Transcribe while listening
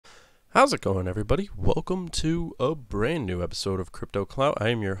How's it going, everybody? Welcome to a brand new episode of Crypto Clout. I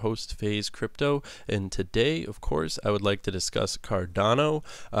am your host, FaZe Crypto, and today, of course, I would like to discuss Cardano.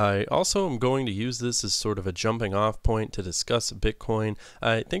 I also am going to use this as sort of a jumping off point to discuss Bitcoin.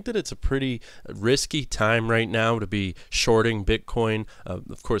 I think that it's a pretty risky time right now to be shorting Bitcoin.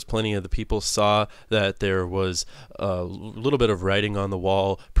 Of course, plenty of the people saw that there was a little bit of writing on the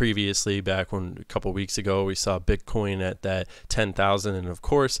wall previously, back when a couple weeks ago we saw Bitcoin at that 10,000, and of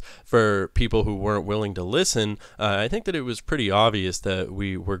course, for people who weren't willing to listen, I think that it was pretty obvious that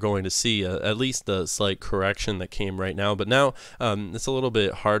we were going to see at least the slight correction that came right now. But now it's a little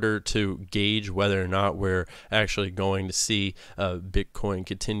bit harder to gauge whether or not we're actually going to see Bitcoin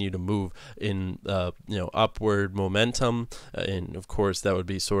continue to move in upward momentum. And of course, that would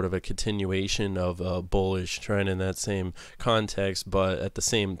be sort of a continuation of a bullish trend in that same context. But at the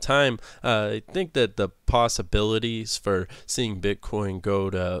same time, I think that the possibilities for seeing Bitcoin go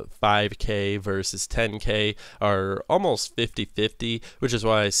to 5K versus 10K are almost 50-50, which is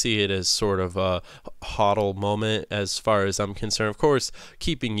why I see it as sort of a hodl moment as far as I'm concerned. Of course,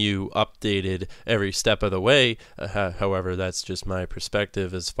 keeping you updated every step of the way. However, that's just my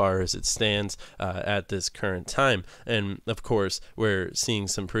perspective as far as it stands at this current time. And of course, we're seeing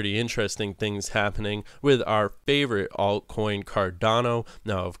some pretty interesting things happening with our favorite altcoin, Cardano.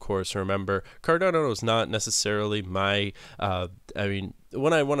 Now, of course, remember, Cardano is not necessarily my,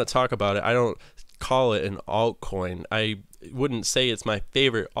 when I want to talk about it, I don't call it an altcoin. I wouldn't say it's my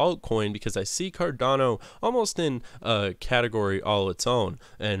favorite altcoin because I see Cardano almost in a category all its own,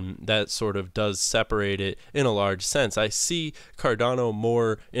 and that sort of does separate it in a large sense. I see Cardano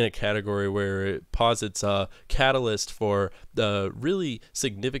more in a category where it posits a catalyst for the really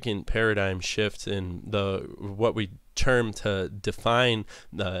significant paradigm shift in what we term to define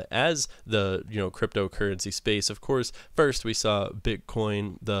as the cryptocurrency space. Of course, first we saw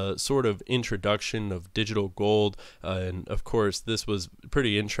Bitcoin, the sort of introduction of digital gold, and of course this was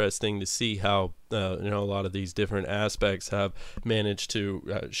pretty interesting to see how a lot of these different aspects have managed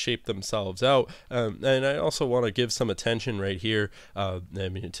to shape themselves out. And I also want to give some attention right here to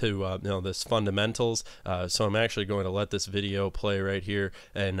this fundamentals. So I'm actually going to let this video play right here,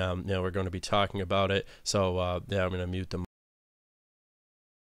 and we're going to be talking about it. So I'm going to mute them.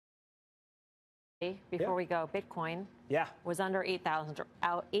 Before we go, Bitcoin was under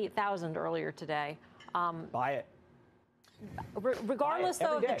 8,000 earlier today. Buy it. Regardless,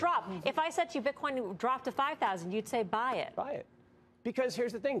 though, of the drop. If I said to you Bitcoin dropped to 5,000, you'd say buy it. Buy it. Because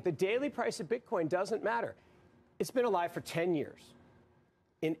here's the thing. The daily price of Bitcoin doesn't matter. It's been alive for 10 years.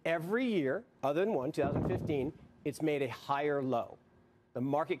 In every year, other than 2015, it's made a higher low. The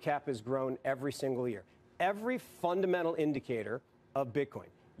market cap has grown every single year. Every fundamental indicator of Bitcoin,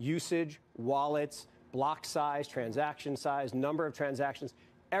 usage, wallets, block size, transaction size, number of transactions,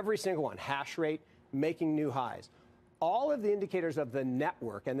 every single one, hash rate, making new highs. All of the indicators of the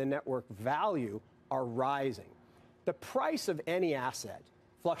network and the network value are rising. The price of any asset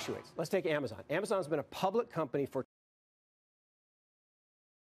fluctuates. Let's take Amazon. Amazon's been a public company for.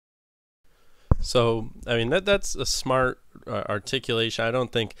 So, that's a smart articulation. I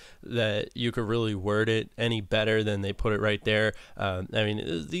don't think that you could really word it any better than they put it right there.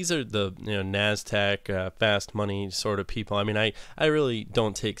 These are the NASDAQ fast money sort of people. I really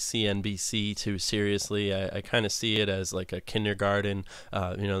don't take CNBC too seriously. I kind of see it as like a kindergarten,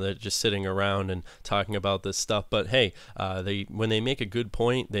 they're just sitting around and talking about this stuff. But hey, when they make a good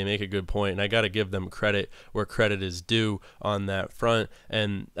point, they make a good point, and I got to give them credit where credit is due on that front.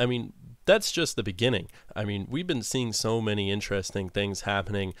 And that's just the beginning. We've been seeing so many interesting things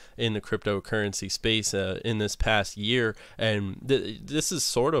happening in the cryptocurrency space in this past year, and this is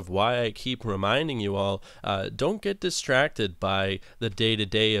sort of why I keep reminding you all, don't get distracted by the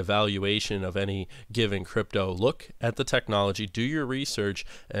day-to-day evaluation of any given crypto. Look at the technology, do your research,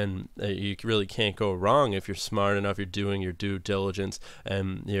 and you really can't go wrong if you're smart enough, you're doing your due diligence,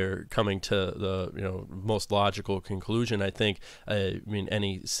 and you're coming to the most logical conclusion. I think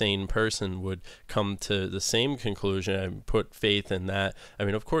any sane person would come to the same conclusion and put faith in that.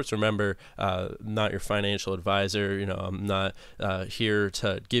 Of course, remember, not your financial advisor. I'm not here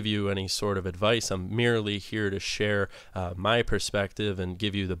to give you any sort of advice. I'm merely here to share my perspective and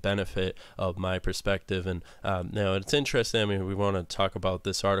give you the benefit of my perspective. And it's interesting. We want to talk about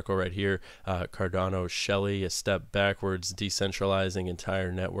this article right here, Cardano Shelly, a step backwards, decentralizing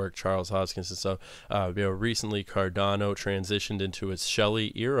entire network, Charles Hoskinson. So, recently Cardano transitioned into its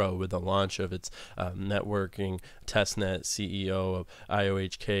Shelly era with a launch of its networking testnet. CEO of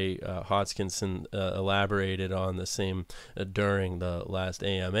IOHK, Hodgkinson, elaborated on the same during the last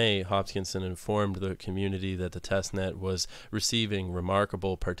AMA. Hodgkinson informed the community that the testnet was receiving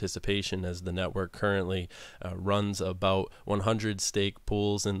remarkable participation as the network currently runs about 100 stake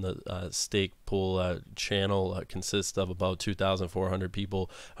pools, and the stake pool channel consists of about 2,400 people.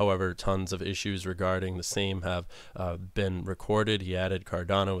 However, tons of issues regarding the same have been recorded. He added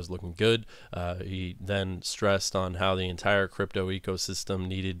Cardano was looking good. He then stressed on how the entire crypto ecosystem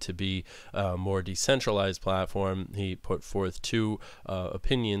needed to be a more decentralized platform. He put forth two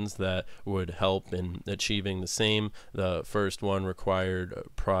opinions that would help in achieving the same. The first one required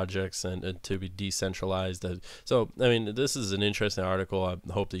projects and to be decentralized. So, I mean, this is an interesting article. I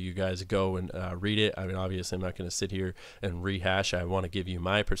hope that you guys go and read it. I mean, obviously, I'm not going to sit here and rehash. I want to give you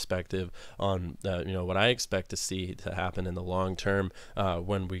my perspective on, what I expect to see to happen in the long term,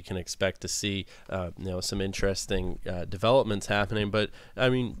 when we can expect to see, some interesting developments happening. But I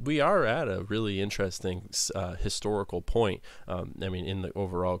mean, we are at a really interesting historical point. In the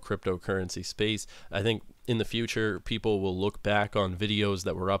overall cryptocurrency space, I think in the future, people will look back on videos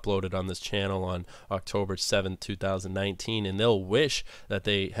that were uploaded on this channel on October 7th, 2019, and they'll wish that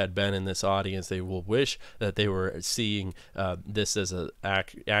they had been in this audience. They will wish that they were seeing this as an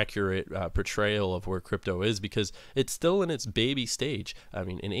accurate portrayal of where crypto is, because it's still in its baby stage. I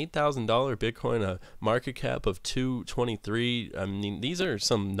mean, an $8,000 Bitcoin, a market cap of 223. I mean, these are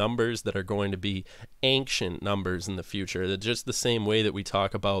some numbers that are going to be ancient numbers in the future. They're just the same way that we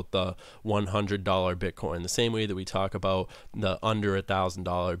talk about the $100 Bitcoin, the same way that we talk about the under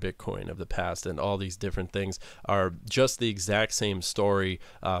 $1,000 Bitcoin of the past, and all these different things are just the exact same story.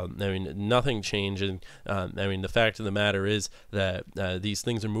 Nothing changing. The fact of the matter is that these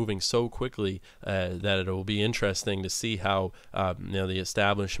things are moving so quickly that it will be interesting to see how the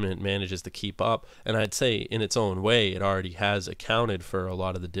establishment manages to keep up. And I'd say in its own way, it already has accounted for a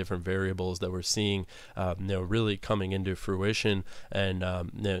lot of the different variables that we're seeing really coming into fruition.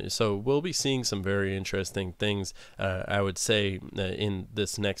 And so we'll be seeing some very interesting things, I would say, in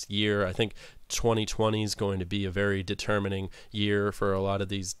this next year. I think 2020 is going to be a very determining year for a lot of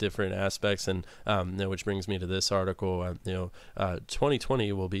these different aspects, and which brings me to this article.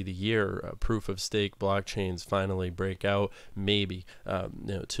 2020 will be the year proof of stake blockchains finally break out. Maybe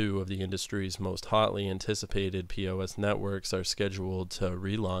two of the industry's most hotly anticipated POS networks are scheduled to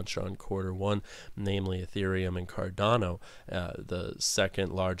relaunch on Q1, namely Ethereum and Cardano, the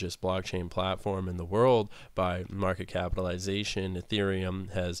second largest blockchain platform in the world by market capitalization.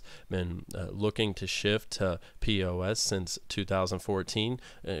 Ethereum has been looking to shift to POS since 2014.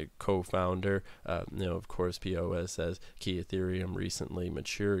 Co-founder, of course, POS as Key Ethereum recently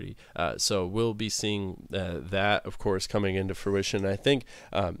maturity. So we'll be seeing that, of course, coming into fruition. I think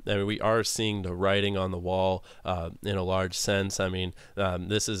we are seeing the writing on the wall in a large sense.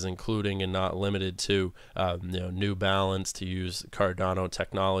 This is including and not limited to New Balance to use Cardano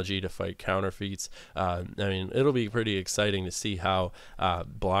technology to fight counterfeits. It'll be pretty exciting to see how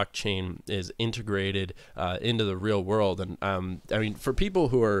blockchain is integrated into the real world. And for people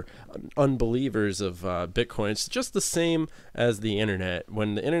who are unbelievers of Bitcoin, it's just the same as the internet.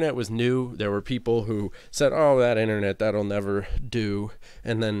 When the internet was new, there were people who said, oh, that internet, that'll never do.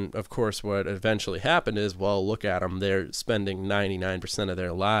 And then, of course, what eventually happened is, well, look at them. They're spending 99% of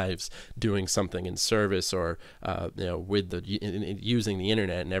their lives doing something in service or with using the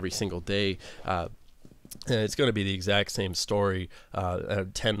internet, and every single day it's going to be the exact same story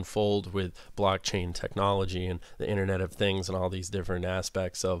tenfold with blockchain technology and the Internet of Things and all these different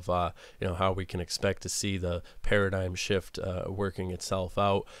aspects of how we can expect to see the paradigm shift working itself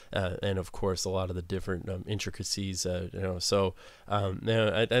out, and of course a lot of the different intricacies. So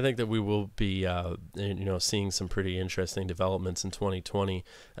I think that we will be seeing some pretty interesting developments in 2020.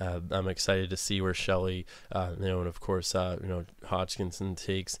 I'm excited to see where Shelly and of course Hodgkinson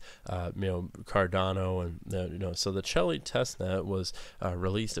takes Cardano. And so the Shelly testnet was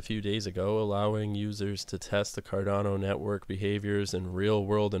released a few days ago, allowing users to test the Cardano network behaviors in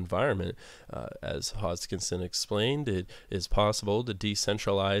real-world environment. As Hodgkinson explained, it is possible to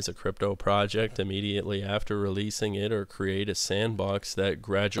decentralize a crypto project immediately after releasing it, or create a sandbox that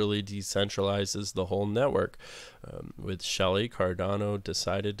gradually decentralizes the whole network. With Shelly, Cardano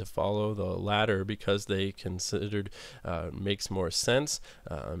decided to follow the latter because they considered makes more sense.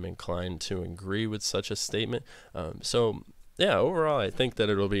 I'm inclined to agree with such a statement. Overall, I think that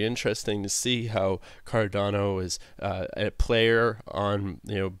it'll be interesting to see how Cardano is a player on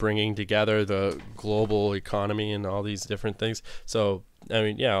bringing together the global economy and all these different things. So I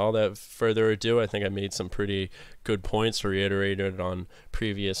mean, yeah, all that further ado, I think I made some pretty good points, reiterated on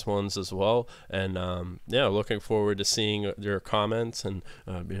previous ones as well. And yeah, looking forward to seeing your comments, and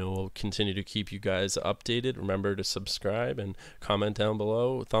we'll continue to keep you guys updated. Remember to subscribe and comment down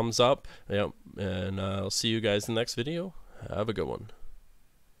below, thumbs up, and I'll see you guys in the next video. Have a good one.